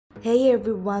Hey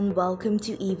everyone, welcome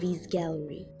to EV's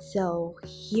Gallery. So,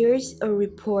 here's a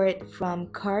report from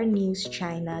Car News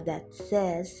China that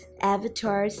says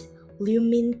AVATR's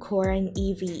Lumin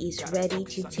EV is ready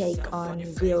to take on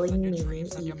Wuling Mini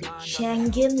EV.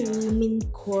 Chang'an Lumin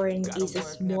is a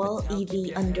small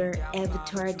EV under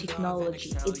AVATR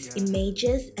technology. Its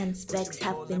images and specs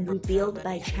have been revealed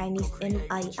by Chinese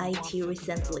MIIT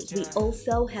recently. We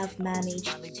also have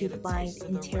managed to find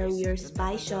interior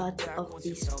spy shots of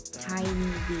this tiny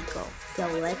vehicle. So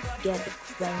let's get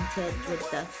acquainted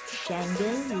with the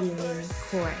Chang'an Lumin.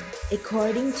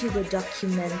 According to the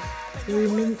documents,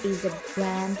 Lumin is a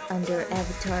brand under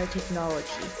AVATR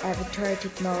Technology. AVATR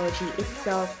Technology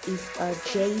itself is a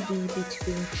JV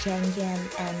between Chang'an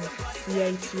and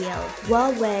CATL.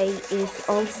 Huawei is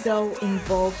also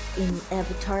involved in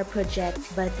AVATR project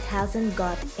but hasn't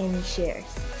got any shares.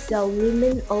 So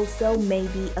Lumin also may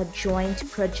be a joint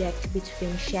project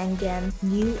between Chang'an,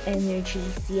 New Energy,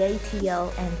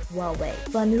 CATL, and Huawei.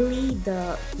 Funnily,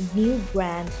 the new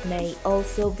brand may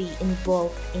also be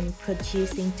involved in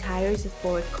producing tires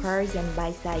for cars and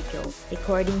bicycles,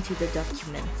 according to the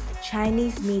documents.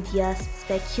 Chinese media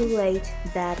speculate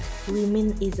that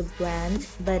Lumin is a brand,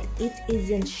 but it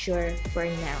isn't sure for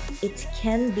now. It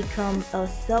can become a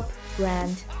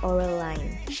sub-brand or a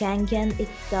line. Chang'an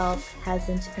itself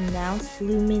hasn't announced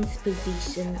Lumin's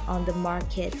position on the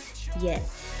market yet.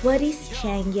 What is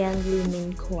Chang'an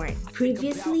Lumin Corn?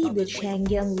 Previously, the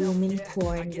Chang'an Lumin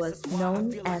Corn was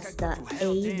known as the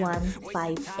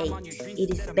A158.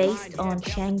 It is based on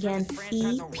Chang'an's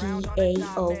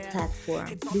EPAO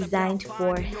platform, designed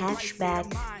for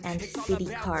hatchbacks and city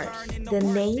cars. The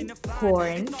name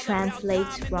Corn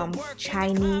translates from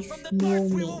Chinese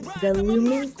Lumin. The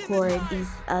Lumin Corn is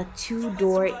a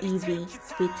two-door EV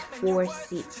with 4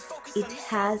 seats. It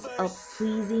has a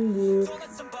pleasing look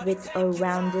with a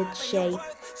rounded shape,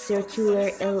 circular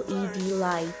LED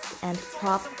lights, and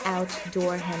pop-out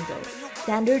door handles.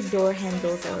 Standard door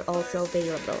handles are also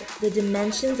available. The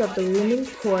dimensions of the Lumin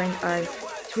Corn are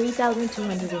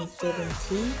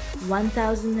 3,270,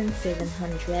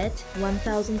 1,700,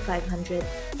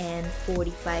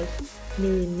 1,545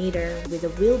 mm with a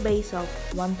wheelbase of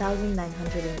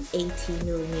 1,980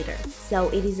 mm. So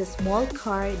it is a small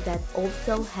car that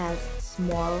also has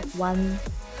small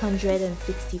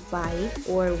 165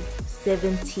 or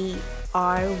 70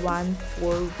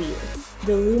 R14 wheels.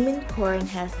 The Lumin Corn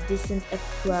has decent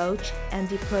approach and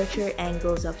departure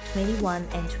angles of 21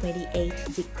 and 28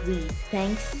 degrees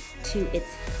thanks to its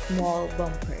small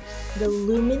bumpers. The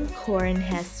Lumin Corn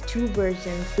has two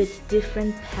versions with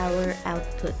different power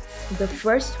outputs. The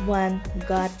first one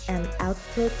got an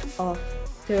output of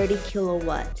 30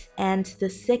 kilowatt, and the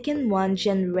second one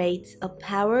generates a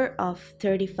power of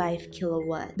 35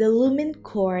 kilowatt. The Lumin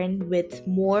Corn with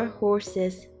more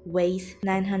horses weighs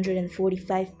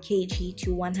 945 kg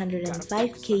to 105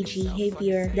 kg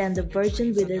heavier than the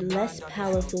version with a less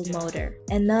powerful motor.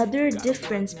 Another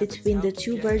difference between the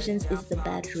two versions is the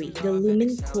battery. The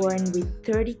Lumin Corn with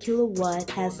 30 kilowatt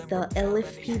has the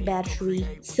LFP battery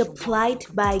supplied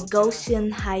by Goshen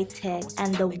High-Tech,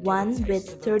 and the one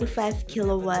with 35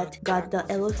 kilowatt got the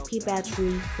LFP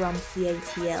battery from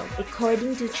CATL.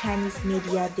 According to Chinese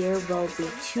media, there will be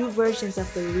two versions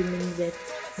of the Lumin with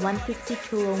 150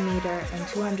 km and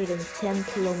 210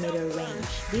 km range.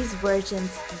 These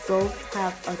versions both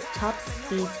have a top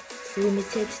speed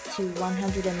limited to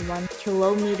 101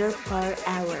 km per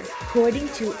hour. According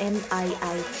to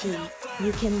MIIT,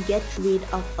 you can get rid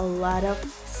of a lot of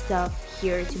stuff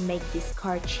here to make this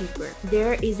car cheaper.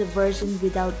 There is a version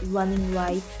without running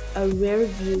lights, a rear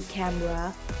view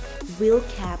camera, wheel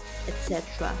caps,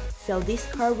 etc. So this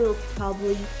car will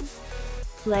probably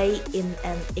play in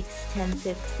an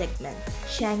extensive segment.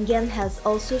 Chang'an has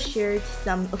also shared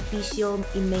some official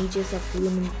images of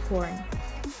Lumin Corn.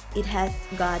 It has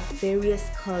got various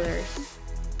colors.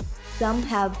 Some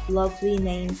have lovely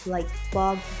names like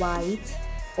fog white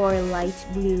or light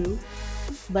blue,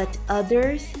 but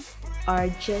others are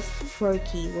just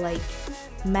quirky like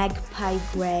magpie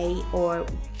gray or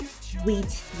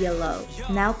wheat yellow.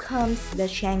 Now comes the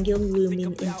Chang'an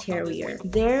Lumin interior.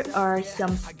 There are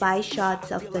some spy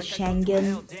shots of the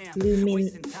Chang'an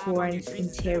Lumin Corn's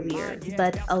interior,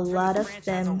 but a lot of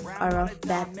them are of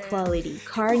bad quality.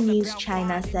 Car News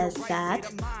China says that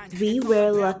we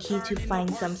were lucky to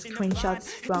find some screenshots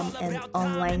from an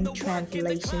online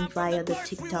translation via the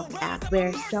TikTok app,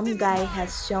 where some guy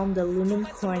has shown the Lumin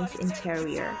Corn's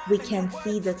interior. We can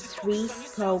see the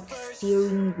 3-spoke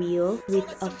steering wheel with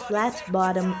a flat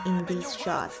bottom in these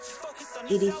shots.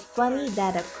 It is funny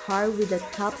that a car with a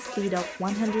top speed of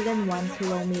 101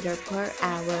 km per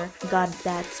hour got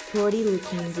that sporty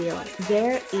looking wheel.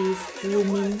 There is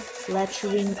Lumin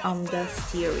lettering on the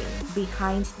steering.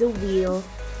 Behind the wheel,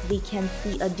 we can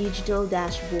see a digital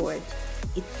dashboard.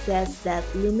 It says that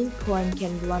Lumin Coin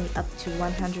can run up to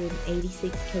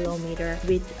 186 km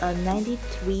with a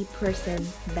 93%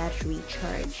 battery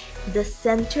charge. The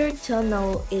center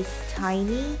tunnel is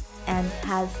tiny and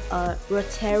has a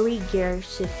rotary gear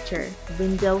shifter,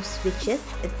 window switches,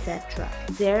 etc.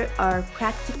 There are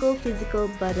practical physical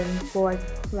buttons for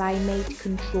climate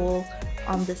control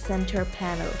on the center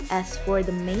panel. As for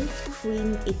the main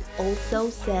screen, it also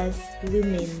says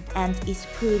Lumin and is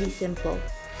pretty simple.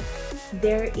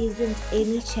 There isn't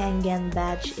any Chang'an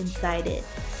badge inside it,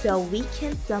 so we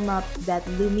can sum up that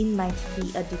Lumin might be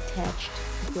a detached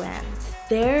brand.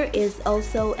 There is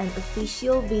also an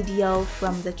official video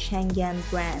from the Chang'an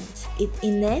brand.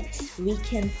 In it, we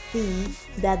can see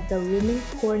that the Lumin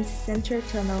Corn center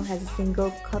tunnel has a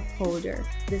single cup holder.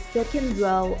 The second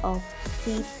row of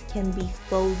seats can be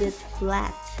folded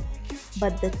flat,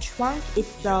 but the trunk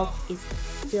itself is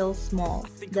still small.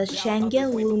 The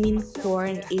Chang'an Lumin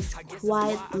Corn is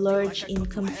quite large in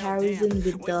comparison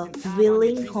with the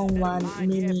Wuling Hongwan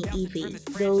Mini EV.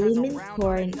 The Lumin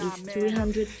Corn is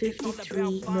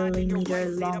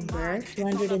 353mm longer,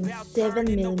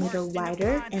 207mm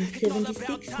wider, and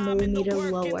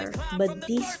 76mm lower, but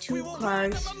these two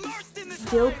cars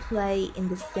still play in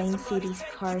the same city's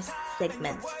cars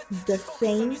segment. The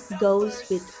same goes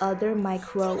with other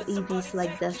micro EVs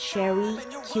like the Cherry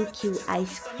QQ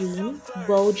Ice Cream,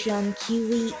 Voyah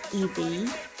Kiwi EV,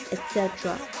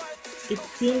 etc. It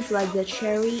seems like the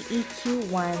Cherry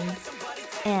EQ1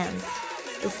 and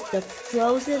is the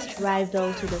closest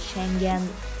rival to the Chang'an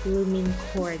Lumin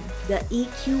Corn. The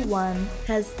EQ1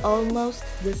 has almost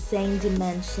the same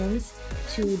dimensions,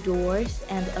 2 doors,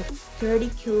 and a 30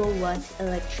 kilowatt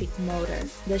electric motor.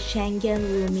 The Chang'an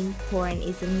Lumin Corn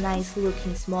is a nice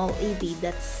looking small EV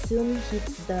that soon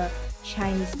hits the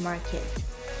Chinese market.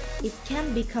 It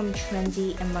can become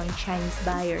trendy among Chinese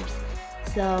buyers,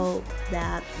 so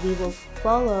that we will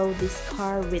follow this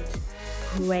car with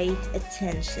great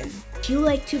attention. If you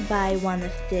like to buy one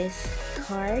of these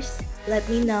cars, let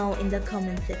me know in the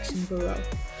comment section below.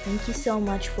 Thank you so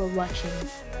much for watching.